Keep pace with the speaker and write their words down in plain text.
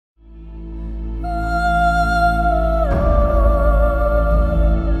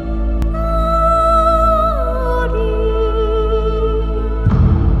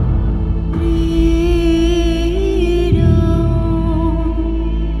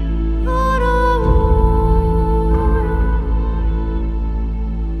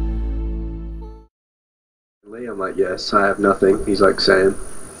guess. I have nothing. He's like saying.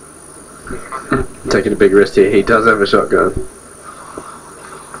 Taking a big risk here. He does have a shotgun.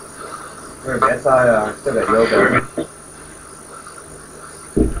 Whereabouts? I still got your gun.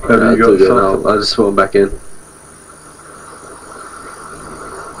 Have you got something? I'll just spawn back in.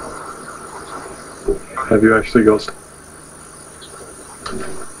 Have you actually got?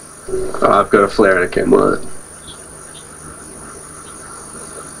 Oh, I've got a flare and a chem light.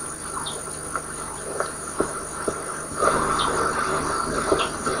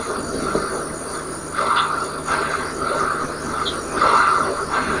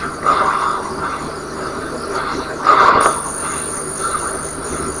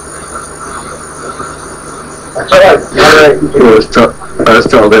 I was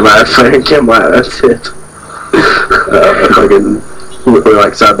told him I had flare and chem light, that's it. Fucking, we're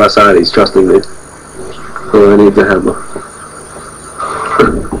like side by side, he's trusting me. Oh, I need the hammer.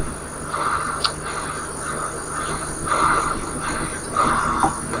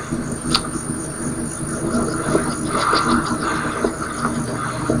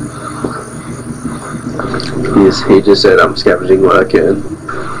 He just said I'm scavenging what I can.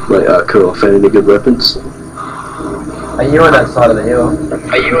 Like, cool, found any good weapons? Are you on that side of the hill?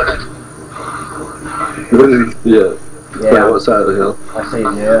 Yeah. Yeah. Wait, what side of the hill? I see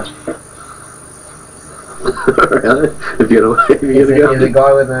him, yeah. Really? If you're gonna Is the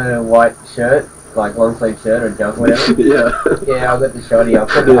guy with a white shirt, like long sleeve shirt or jump or whatever? Yeah. Yeah, I'll get the shotty.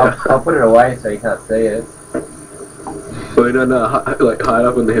 I'll put it away so you can't see it. Wait, no, like hide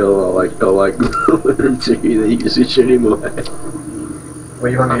up on the hill or like lure him to you, then you can just shoot him away. What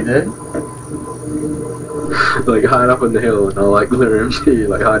do you want me to do? Like hide up on the hill and I'll like lure him to you,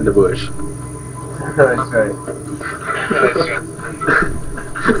 like hide in the bush. That's right.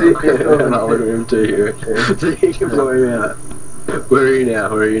 And I'll lure him to you. So you can blow him out. Where are you now?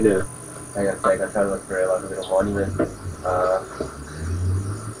 Hang on a sec, I'm trying to look for like a little monument.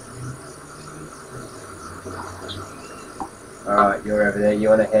 Alright, you're over there. You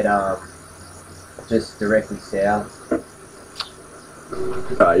wanna head just directly south.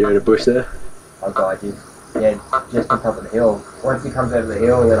 Alright, you're in a bush there? I'll guide you. Yeah, just on top of the hill. Once he comes over the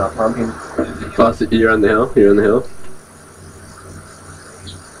hill, then I'll pump him. Oh, so you're on the hill? You're on the hill?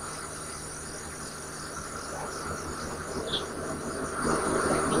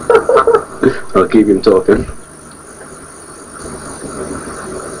 I'll keep him talking.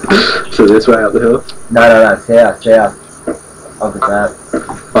 So this way up the hill? No, south. Of the map.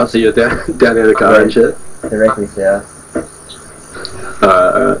 Oh, so you're down near the car and shit? Directly south.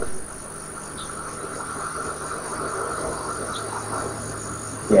 Alright.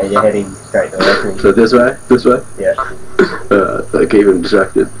 Yeah, you're heading straight directly. So this way? This way? Yeah. I keep him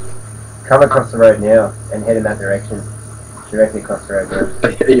distracted. Come across the road now and head in that direction. Directly across the road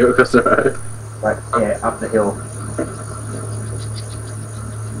now. You're across the road? Like, yeah, up the hill.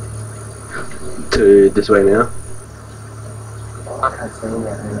 To this way now? Oh, I can't see him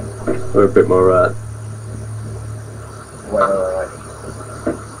now. Or a bit more right? Wait.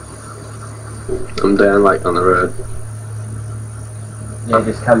 I'm down like on the road. Yeah,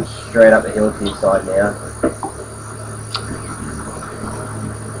 just come straight up the hill to your side now.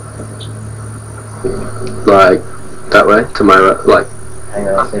 Like, that way? To my right? Like, hang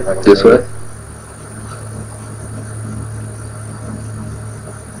on, I'll see if I can this see way? it.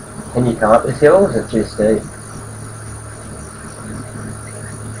 Can you come up this hill or is it too steep?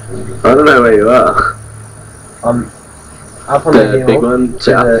 I don't know where you are. I'm up on the hill. Big one?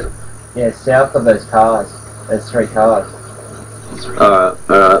 South? Yeah, south of those cars. There's 3 cars. Alright.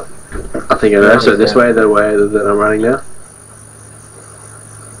 I think I know. So this way, the way that I'm running now?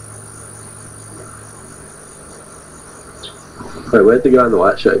 Wait, where'd the guy in the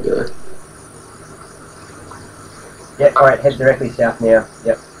white shirt go? Yep, alright, head directly south now.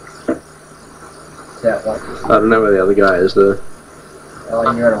 Yep. South, like. I don't know where the other guy is though.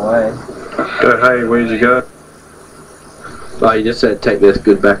 Oh, you ran away. Oh, hey, where'd you go? Oh, you just said take this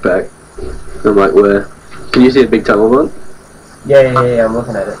good backpack. I'm like, where? Can you see a big tunnel one? Yeah, I'm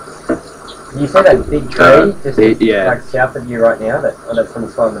looking at it. You see that big tree just like south of you right now? That's on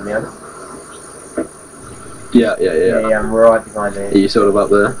the side of the mountain? Yeah. Yeah, I'm right behind there. Are you sort of up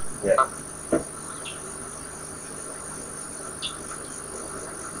there? Yeah.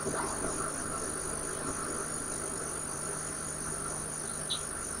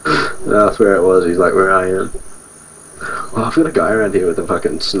 That's where it was. He's like, where I am. Oh, I've got a guy around here with a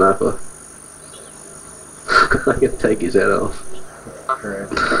fucking sniper. I can take his head off. True.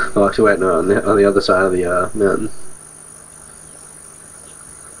 Oh, actually, wait, no, on the other side of the mountain.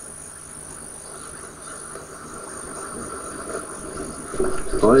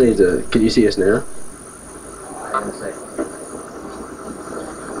 Oh, I need to. Can you see us now? Hang on a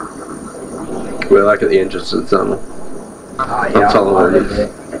We're like at the entrance to the tunnel. Oh, yeah, I'm following him.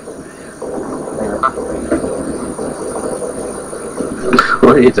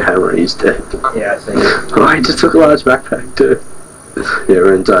 Oh, he needs a hammer, he's dead. Yeah, I see it. Oh, he just took a large backpack too. Yeah,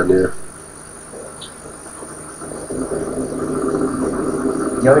 we're inside now.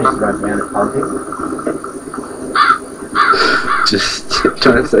 You want me to just run down and pump him? Just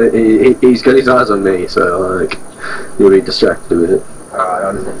trying to say, he's got his eyes on me, so like, you'll be distracted a bit. Alright,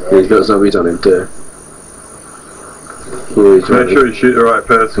 I'll just He's got zombies on him too. Make sure you shoot the right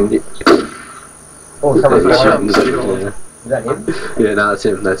person. Yeah. Oh, someone's He's behind shooting him. zombies, yeah. Is that him? Yeah, no,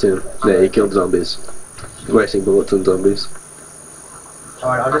 that's him. Yeah, he killed zombies. Wasting bullets on zombies.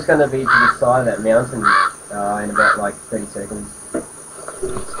 Alright, I'm just gonna be to the side of that mountain in about like 30 seconds.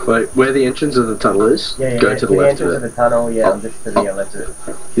 Wait, where the entrance of the tunnel is, Yeah, go to the left entrance of of it. the tunnel, yeah, I'm just to the left of it.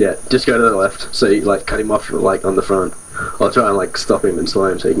 Yeah, just go to the left. So you like cut him off like on the front. I'll try and like stop him and slow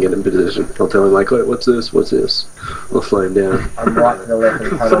him so he can get in position. I'll tell him like, wait, what's this? What's this? I'll slow him down. I'm right to the left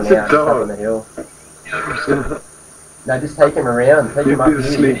of the tunnel Such a now, just up dog. on the hill. No, just take him around, take him up You're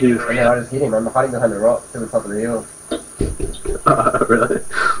here, sneaky. and then I just hit him. I'm hiding behind the rock to the top of the hill. Really?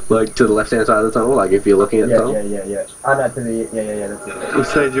 Like to the left hand side of the tunnel? Like if you're looking at the tunnel? Yeah. Oh no, to the, yeah, that's it.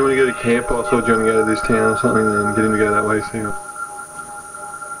 Let's say, do you want to go to camp or do you want to go to this town or something and get him to go that way soon?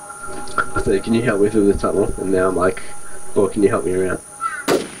 I said, can you help me through the tunnel? And now I'm like, or can you help me around?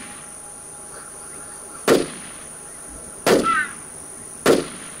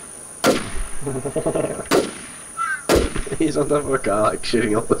 He's on top of a car like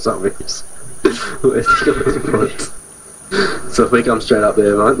shooting off the zombies. Where's he going front? So if we come straight up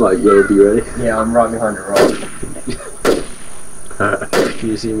there, mate, like you'll be ready. Yeah, I'm right behind the rock. Alright, can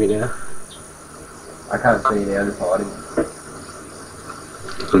you see me now? I can't see you now, just hiding.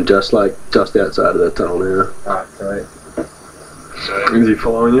 I'm just outside of the tunnel now. Alright, sweet. Is he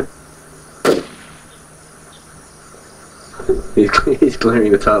following you? He's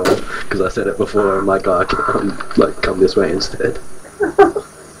clearing the tunnel because I said it before. I'm like, oh, come this way instead.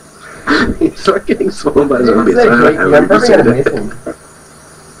 He's like getting swarmed by zombies. I'm probably gonna miss him.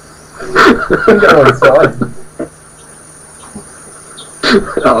 I'm going inside.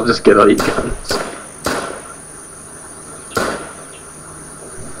 I'll just get all your guns.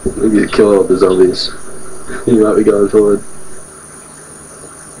 Maybe kill all the zombies. He might be going forward.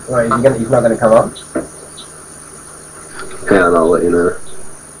 Wait, he's not gonna come up? Yeah, and I'll let you know.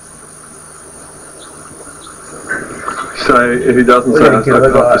 So, if he doesn't say us,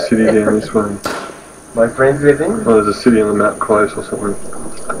 I've got the city down this way. My friend's with him? Oh, there's a city on the map close or something.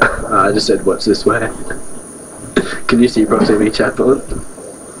 I just said, what's this way? Can you see proximity chat on?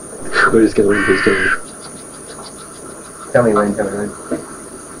 We're just going, who's going. Tell me when.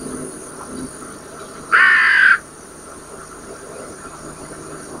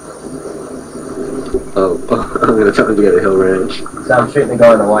 Oh, I'm gonna tell him to go to Hill Ranch. So I'm shooting the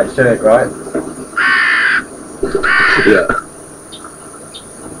guy in the white shirt, right? Yeah.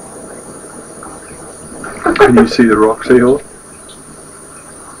 Can you see the rock, Seahawk?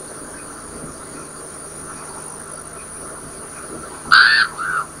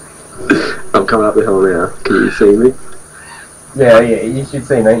 I'm coming up the hill now. Can you see me? Yeah, you should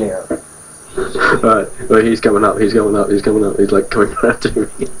see me now. Alright, well he's coming up. He's like coming right to me.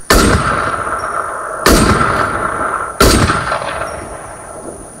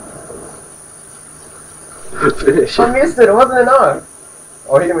 Finish I it. missed it, it wasn't enough.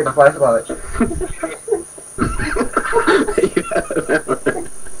 Oh, hit him with the flashlight. You have a memory.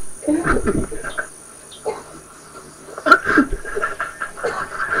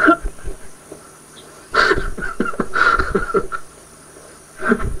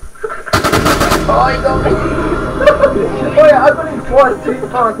 Oh, he got me! Oh yeah, I got him twice, too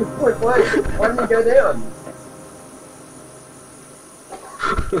far, his point blank. Why didn't he go down?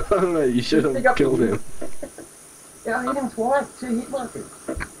 I don't know, you should have killed him. Yeah, I hit him twice, 2 hit markers.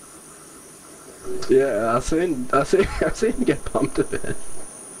 Yeah, I've seen him get pumped a bit.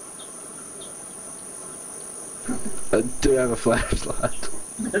 I do have a flashlight.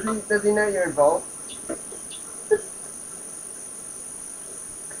 Does he know you're involved?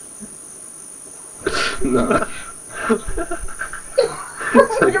 No.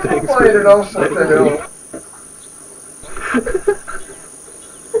 You're playing it off, what the hell?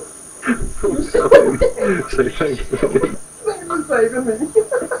 Say thanks. Thanks for saving me.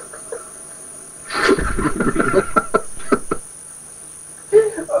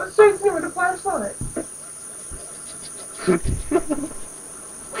 I was chasing him with a flashlight.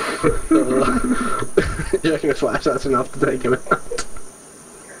 You reckon a flashlight's enough to take him out?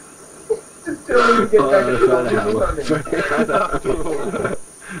 Just tell him to get back Oh, and I found a hammer.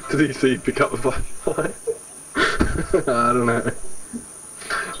 Did he see you pick up the flashlight? I don't know.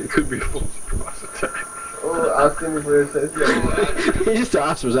 It could be a full surprise attack. Oh, ask him if we're associated. You just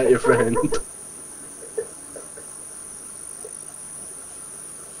asked, was that your friend?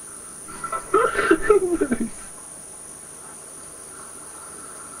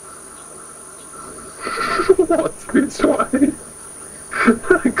 What's this way?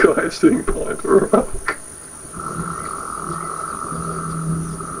 That guy's sitting behind a rock.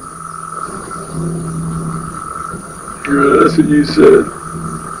 Yeah, that's what you said.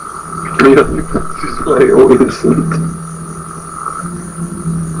 Yeah, this way all innocent.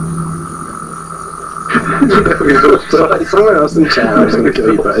 Someone else in chat, I was gonna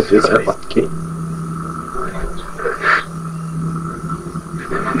kill you both, you're so lucky.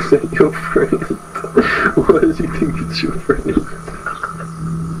 Is that your friend? Why does he think it's your friend?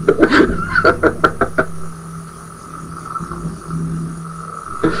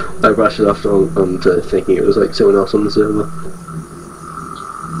 I brushed it off onto thinking it was like someone else on the server.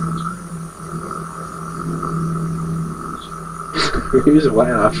 Who's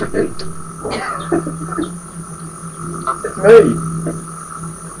away our friend? It's me!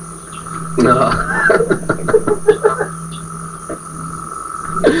 No.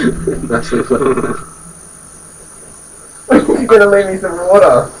 Nicely played. You're gonna leave me some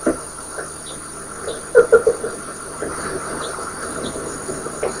water!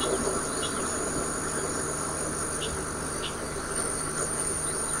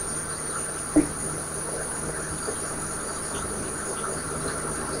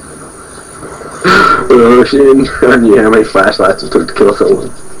 Oh shit, I knew how many flashlights it took to kill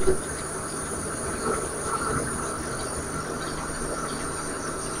someone.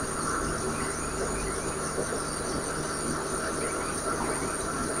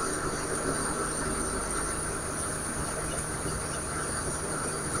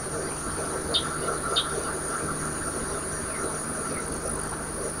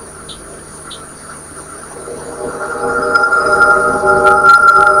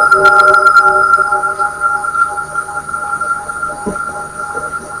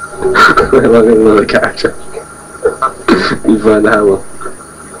 I love another character. You find the hammer.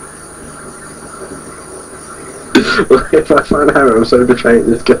 If I find a hammer, I'm so betraying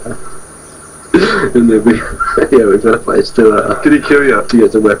this guy. And then yeah, we've got a place to Did he kill you? to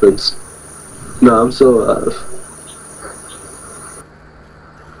get some weapons. No, I'm still alive.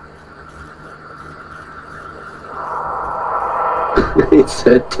 He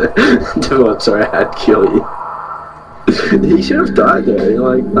said to sorry, I had to kill you. He should have died though.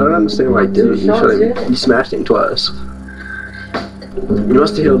 Like, I don't understand why he did it. You smashed him twice. You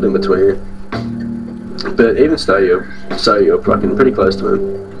must have healed in between. But even so, you're fucking pretty close to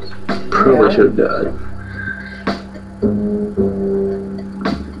him. Probably should have died.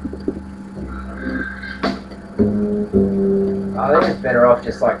 I think it's better off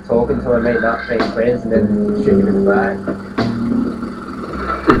just like talking to him, meeting up, being friends, and then shooting him in the back.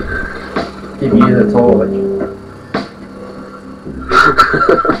 Give you the torch.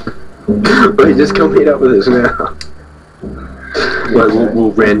 Wait, just come meet up with us now. Like,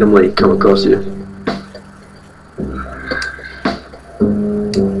 we'll randomly come across you.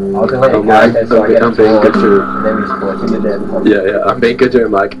 I'll just let you go, so I get a torch, and then we just watch him to death. Yeah, I'm being good to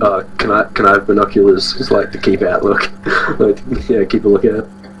him, like, can I have binoculars, just like, to keep outlook. Like, yeah, keep a lookout.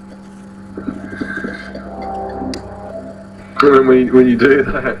 And when you do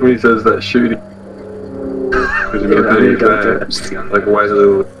that, when he says that shooting, because you've got to do like wait a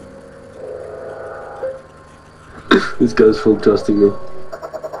little. This guy's full trusting me.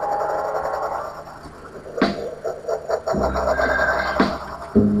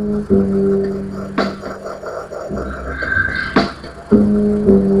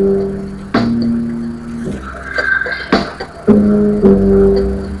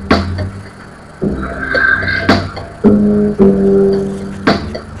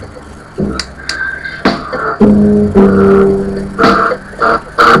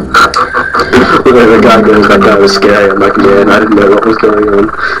 The guy goes, that guy was scary. I'm like, man, I didn't know what was going on.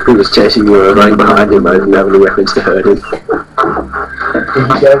 He was chasing you, I was running behind him, I didn't have any weapons to hurt him. Did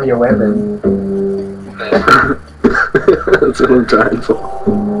you give me a weapon? That's what I'm trying for.